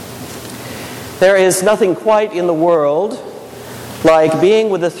There is nothing quite in the world like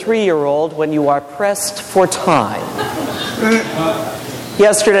being with a 3-year-old when you are pressed for time.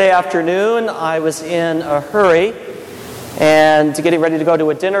 Yesterday afternoon, I was in a hurry and getting ready to go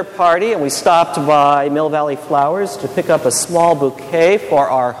to a dinner party, and we stopped by Mill Valley Flowers to pick up a small bouquet for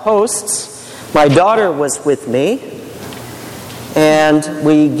our hosts. My daughter was with me, and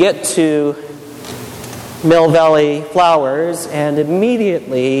we get to Mill Valley Flowers, and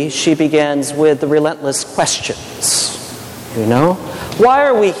immediately she begins with the relentless questions. Why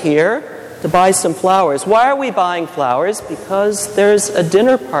are we here? To buy some flowers. Why are we buying flowers? Because there's a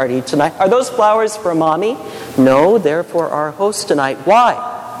dinner party tonight. Are those flowers for Mommy? No, they're for our host tonight. Why?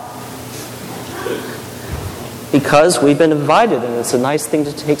 Because we've been invited, and it's a nice thing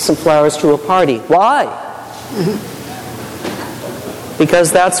to take some flowers to a party. Why?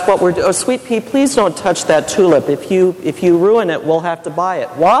 Because that's what we're doing. Oh, Sweet Pea, please don't touch that tulip. If you ruin it, we'll have to buy it.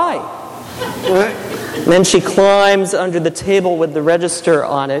 Why? And then she climbs under the table with the register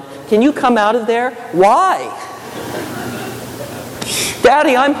on it. Can you come out of there? Why?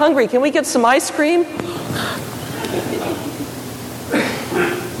 Daddy, I'm hungry. Can we get some ice cream?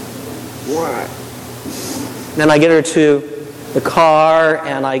 Why? Then I get her to the car,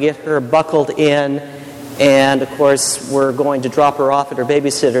 and I get her buckled in, and of course we're going to drop her off at her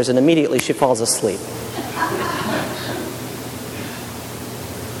babysitter's, and immediately she falls asleep.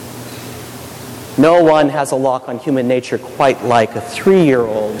 No one has a lock on human nature quite like a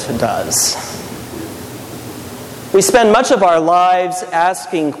 3-year-old does. We spend much of our lives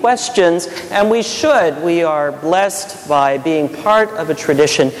asking questions, and we should. We are blessed by being part of a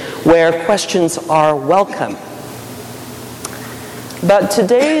tradition where questions are welcome. But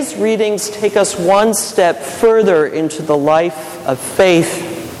today's readings take us one step further into the life of faith,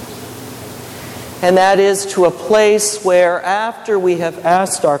 and that is to a place where after we have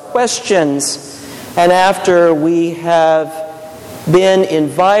asked our questions, and after we have been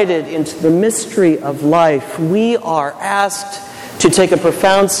invited into the mystery of life, we are asked to take a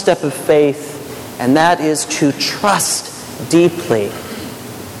profound step of faith, and that is to trust deeply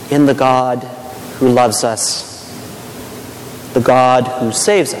in the God who loves us, the God who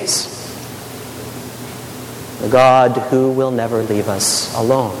saves us, the God who will never leave us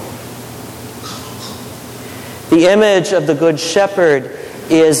alone. The image of the Good Shepherd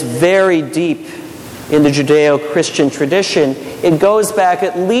is very deep in the Judeo-Christian tradition. It goes back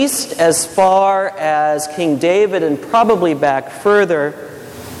at least as far as King David, and probably back further.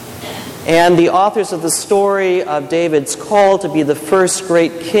 And the authors of the story of David's call to be the first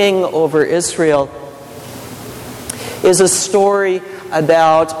great king over Israel is a story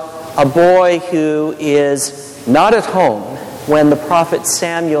about a boy who is not at home when the prophet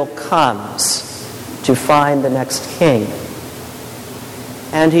Samuel comes to find the next king.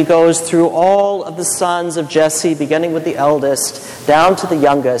 And he goes through all of the sons of Jesse, beginning with the eldest, down to the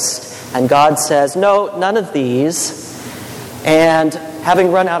youngest. And God says, no, none of these. And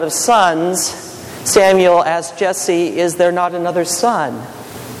having run out of sons, Samuel asked Jesse, is there not another son?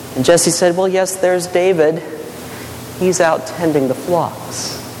 And Jesse said, well, yes, there's David. He's out tending the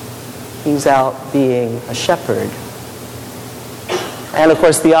flocks. He's out being a shepherd. And of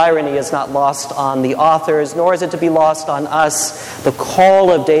course, the irony is not lost on the authors, nor is it to be lost on us. The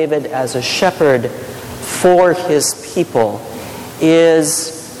call of David as a shepherd for his people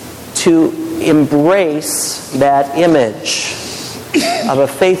is to embrace that image of a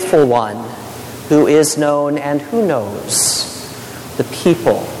faithful one who is known and who knows the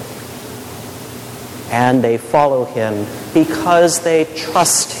people. And they follow him because they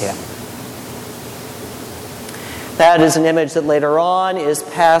trust him. That is an image that later on is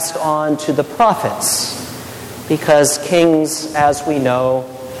passed on to the prophets, because kings, as we know,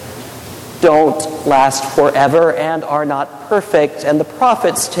 don't last forever and are not perfect, and the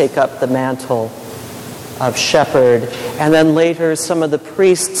prophets take up the mantle of shepherd, and then later some of the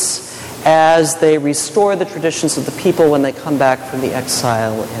priests as they restore the traditions of the people when they come back from the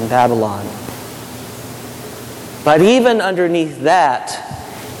exile in Babylon. But even underneath that,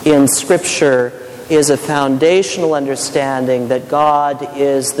 in Scripture, is a foundational understanding that God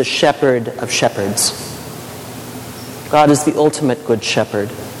is the shepherd of shepherds. God is the ultimate good shepherd,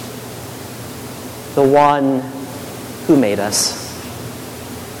 the one who made us,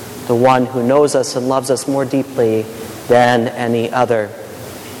 the one who knows us and loves us more deeply than any other.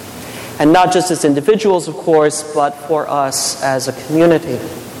 And not just as individuals, of course, but for us as a community.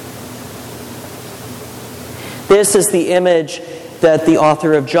 This is the image that the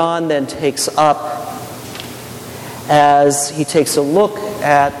author of John then takes up as he takes a look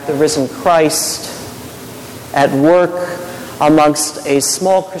at the risen Christ at work amongst a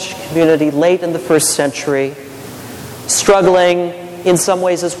small Christian community late in the first century, struggling in some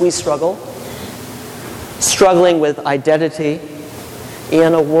ways as we struggle, struggling with identity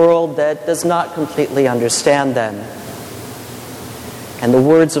in a world that does not completely understand them. And the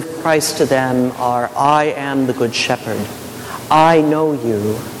words of Christ to them are, I am the Good Shepherd. I know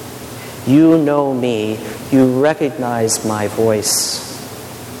you. You know me. You recognize my voice.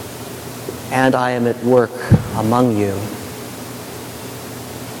 And I am at work among you.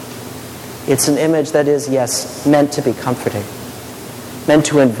 It's an image that is, yes, meant to be comforting, meant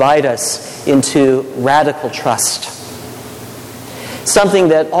to invite us into radical trust. Something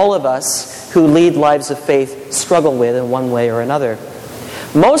that all of us who lead lives of faith struggle with in one way or another.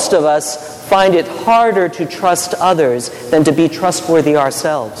 Most of us find it harder to trust others than to be trustworthy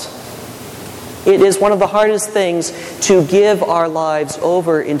ourselves. It is one of the hardest things to give our lives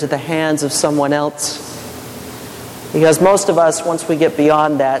over into the hands of someone else. Because most of us, once we get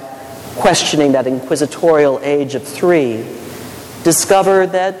beyond that questioning, that inquisitorial age of 3, discover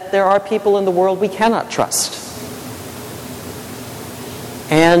that there are people in the world we cannot trust.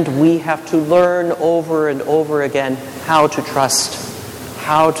 And we have to learn over and over again how to trust,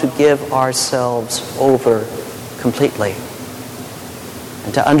 how to give ourselves over completely.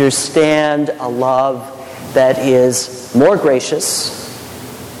 And to understand a love that is more gracious,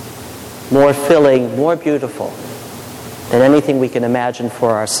 more filling, more beautiful than anything we can imagine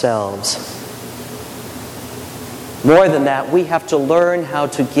for ourselves. More than that, we have to learn how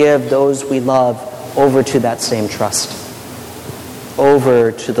to give those we love over to that same trust,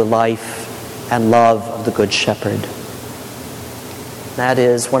 over to the life and love of the Good Shepherd. That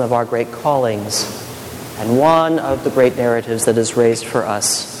is one of our great callings and one of the great narratives that is raised for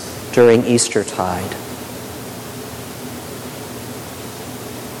us during Eastertide.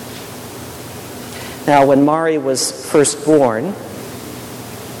 Now, when Mari was first born,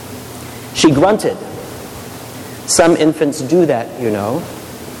 she grunted. Some infants do that, you know.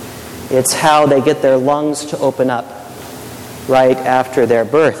 It's how they get their lungs to open up right after their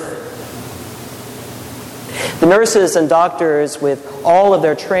birth. The nurses and doctors, with all of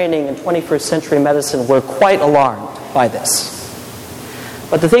their training in 21st century medicine, were quite alarmed by this.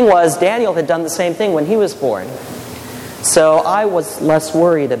 But the thing was, Daniel had done the same thing when he was born. So I was less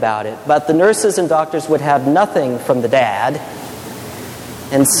worried about it. But the nurses and doctors would have nothing from the dad.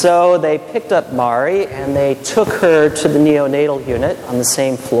 And so they picked up Mari and they took her to the neonatal unit on the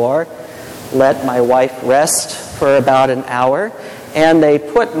same floor, let my wife rest for about an hour, and they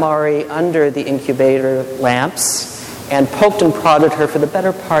put Mari under the incubator lamps and poked and prodded her for the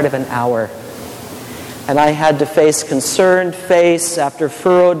better part of an hour. And I had to face concerned face after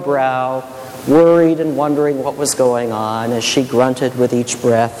furrowed brow, worried and wondering what was going on as she grunted with each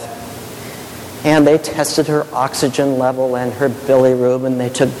breath. And they tested her oxygen level and her bilirubin. They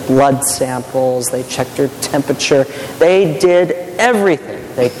took blood samples. They checked her temperature. They did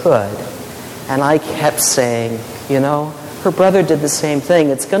everything they could. And I kept saying, you know, her brother did the same thing.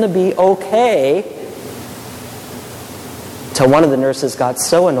 It's going to be okay. Till one of the nurses got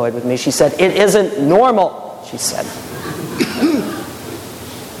so annoyed with me, she said, "It isn't normal," she said.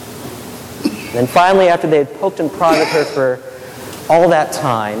 Then finally, after they had poked and prodded her for all that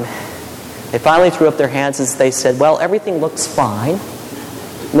time, they finally threw up their hands and they said, "Well, everything looks fine.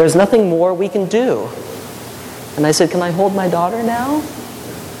 There's nothing more we can do." And I said, "Can I hold my daughter now?"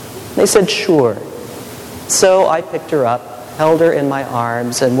 They said, "Sure." So I picked her up, held her in my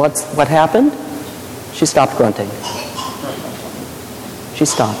arms, and what happened? She stopped grunting. She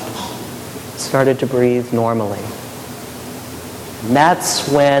stopped. Started to breathe normally. And that's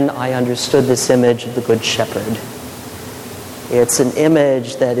when I understood this image of the Good Shepherd. It's an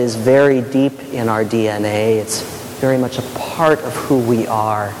image that is very deep in our DNA. It's very much a part of who we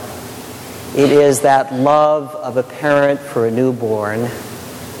are. It is that love of a parent for a newborn,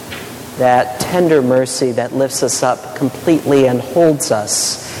 that tender mercy that lifts us up completely and holds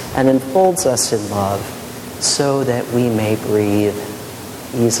us and enfolds us in love so that we may breathe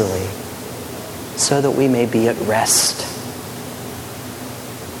easily, so that we may be at rest.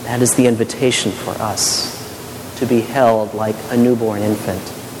 That is the invitation for us, to be held like a newborn infant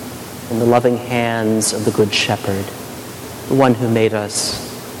in the loving hands of the Good Shepherd, the one who made us,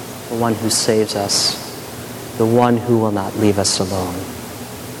 the one who saves us, the one who will not leave us alone.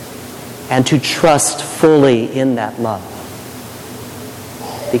 And to trust fully in that love.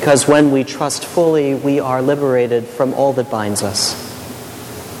 Because when we trust fully, we are liberated from all that binds us.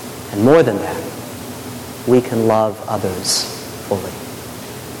 And more than that, we can love others fully.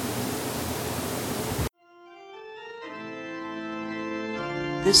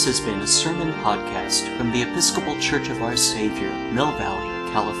 This has been a sermon podcast from the Episcopal Church of Our Savior, Mill Valley,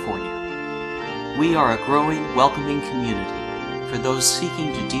 California. We are a growing, welcoming community for those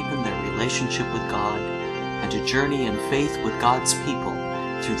seeking to deepen their relationship with God and to journey in faith with God's people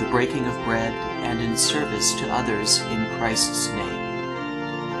through the breaking of bread and in service to others in Christ's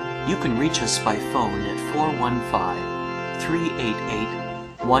name. You can reach us by phone at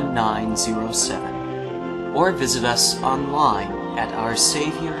 415-388-1907 or visit us online at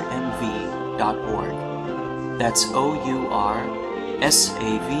oursaviormv.org. That's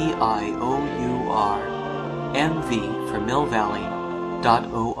OURSAVIOURMV for Mill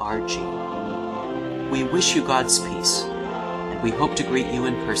Valley.org. We wish you God's peace, and we hope to greet you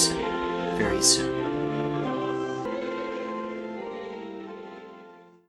in person very soon.